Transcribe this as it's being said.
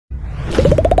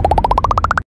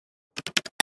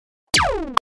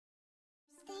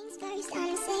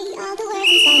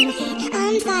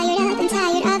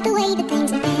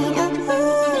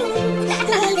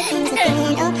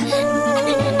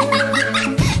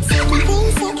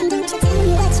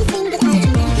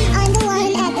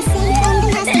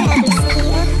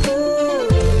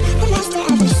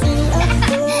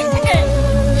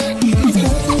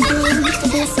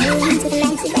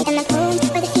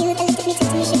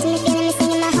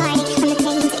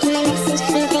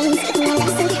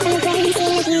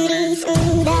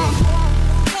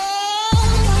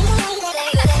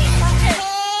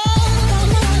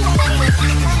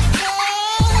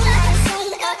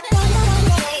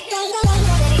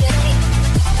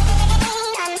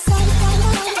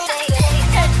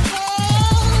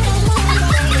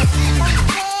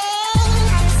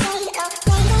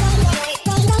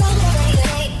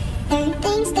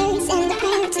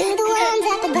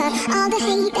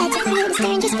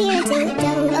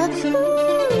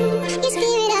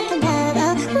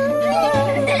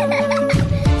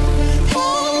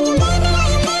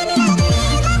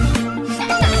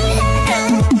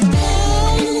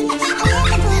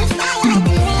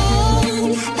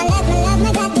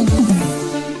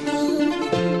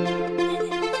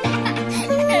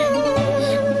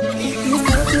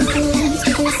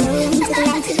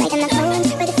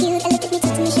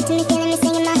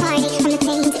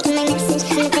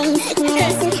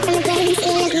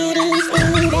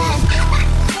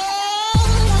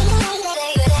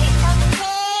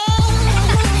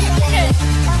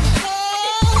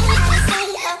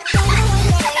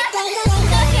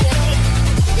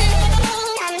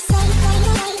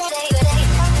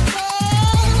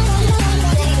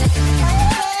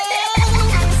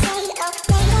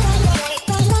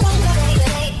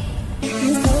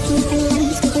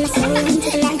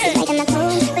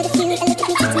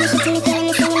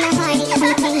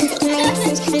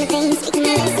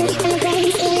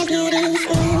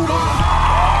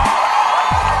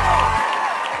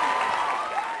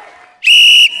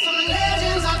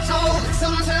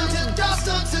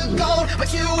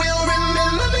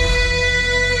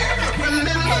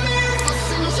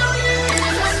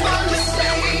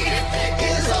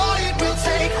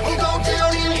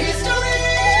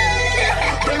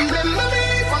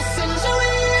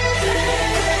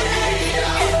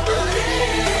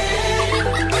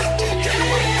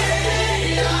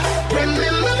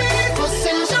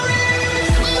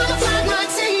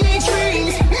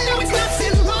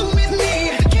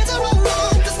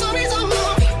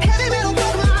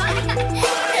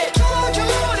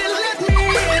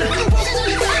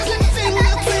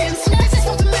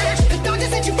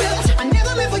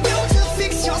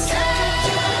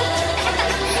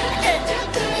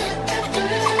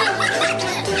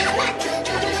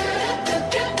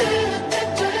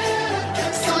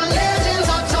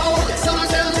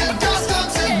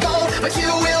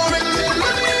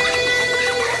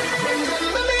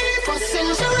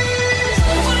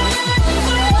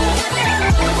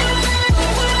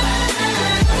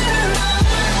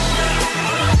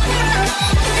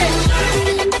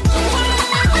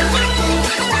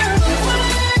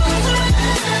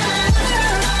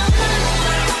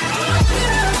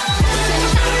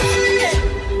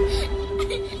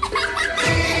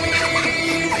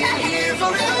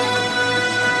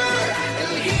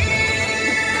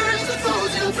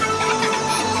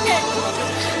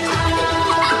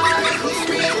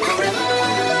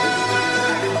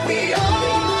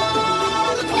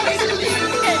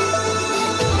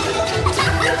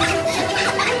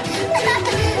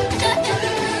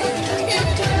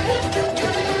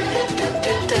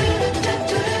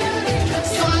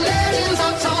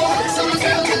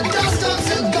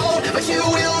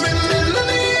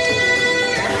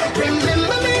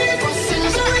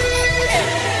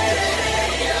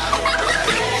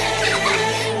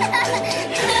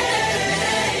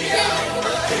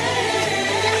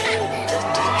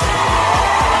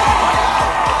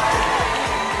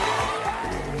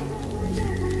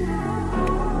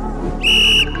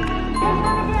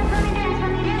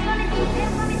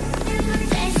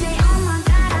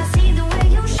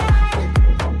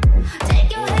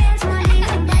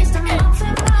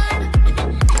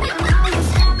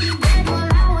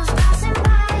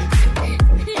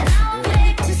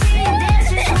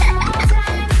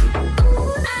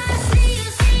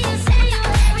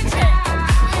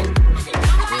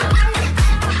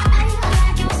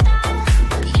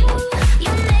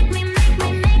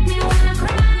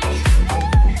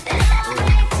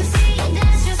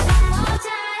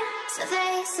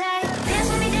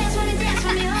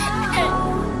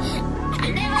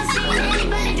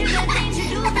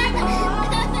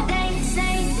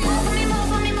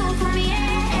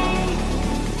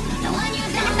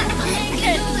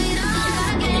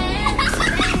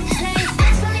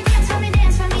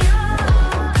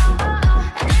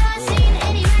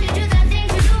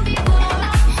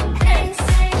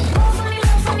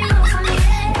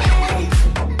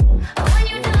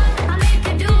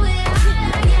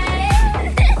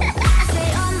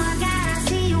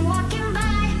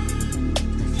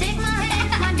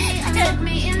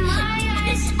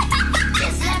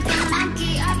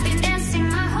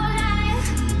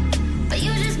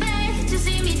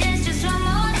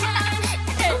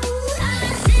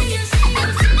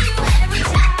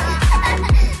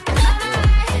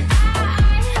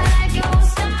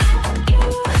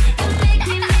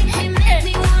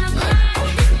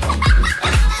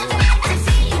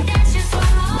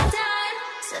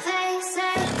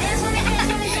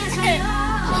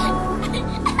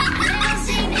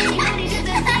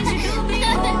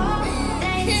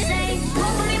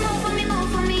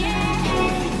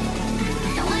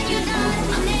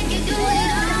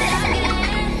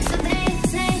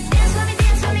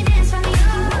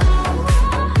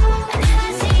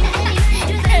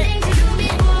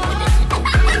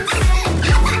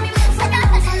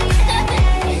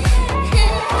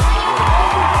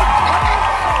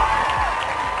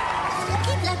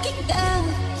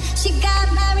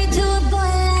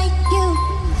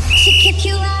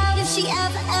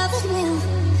ever knew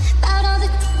about all the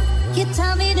you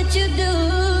tell me that you do.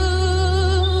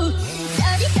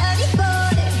 Dirty, dirty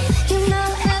boy, you know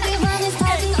everyone is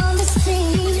talking on the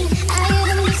scene. I hear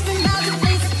them whispering about the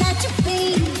places that you've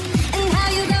been and how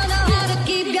you don't know how to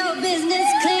keep your business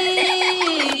clean.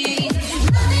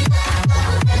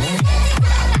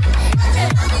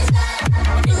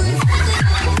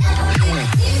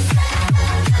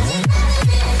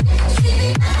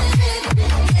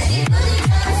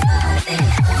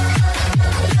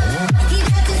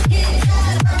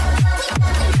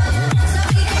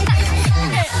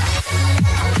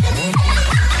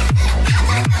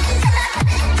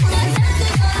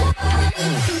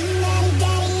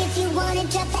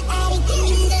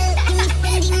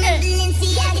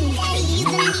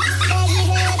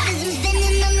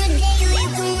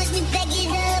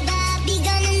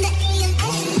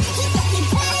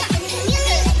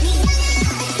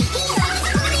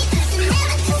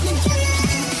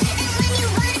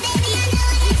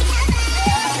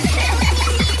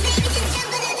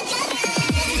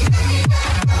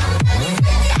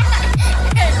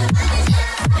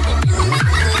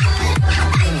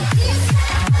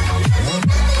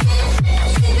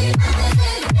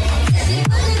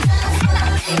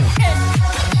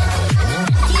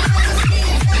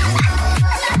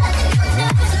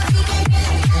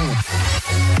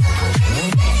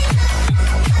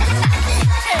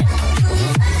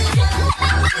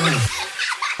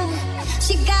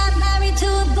 She got married to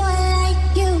a boy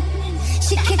like you.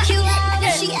 She kick you out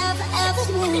if she ever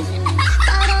knew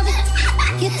about all the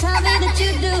you tell me that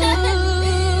you do.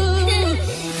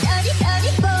 Dirty,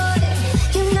 dirty boy,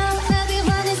 you know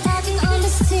everyone is talking on the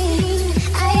scene.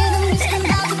 I hear them whispering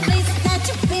about the places that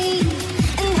you've been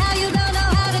and how you don't know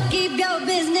how to keep your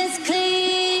business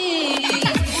clean.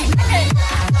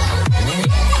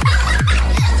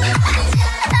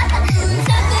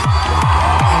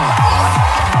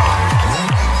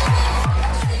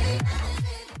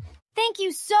 Thank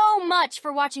you so much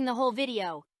for watching the whole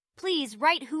video. Please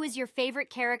write who is your favorite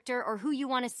character or who you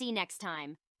want to see next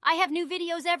time. I have new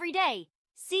videos every day.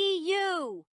 See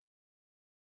you!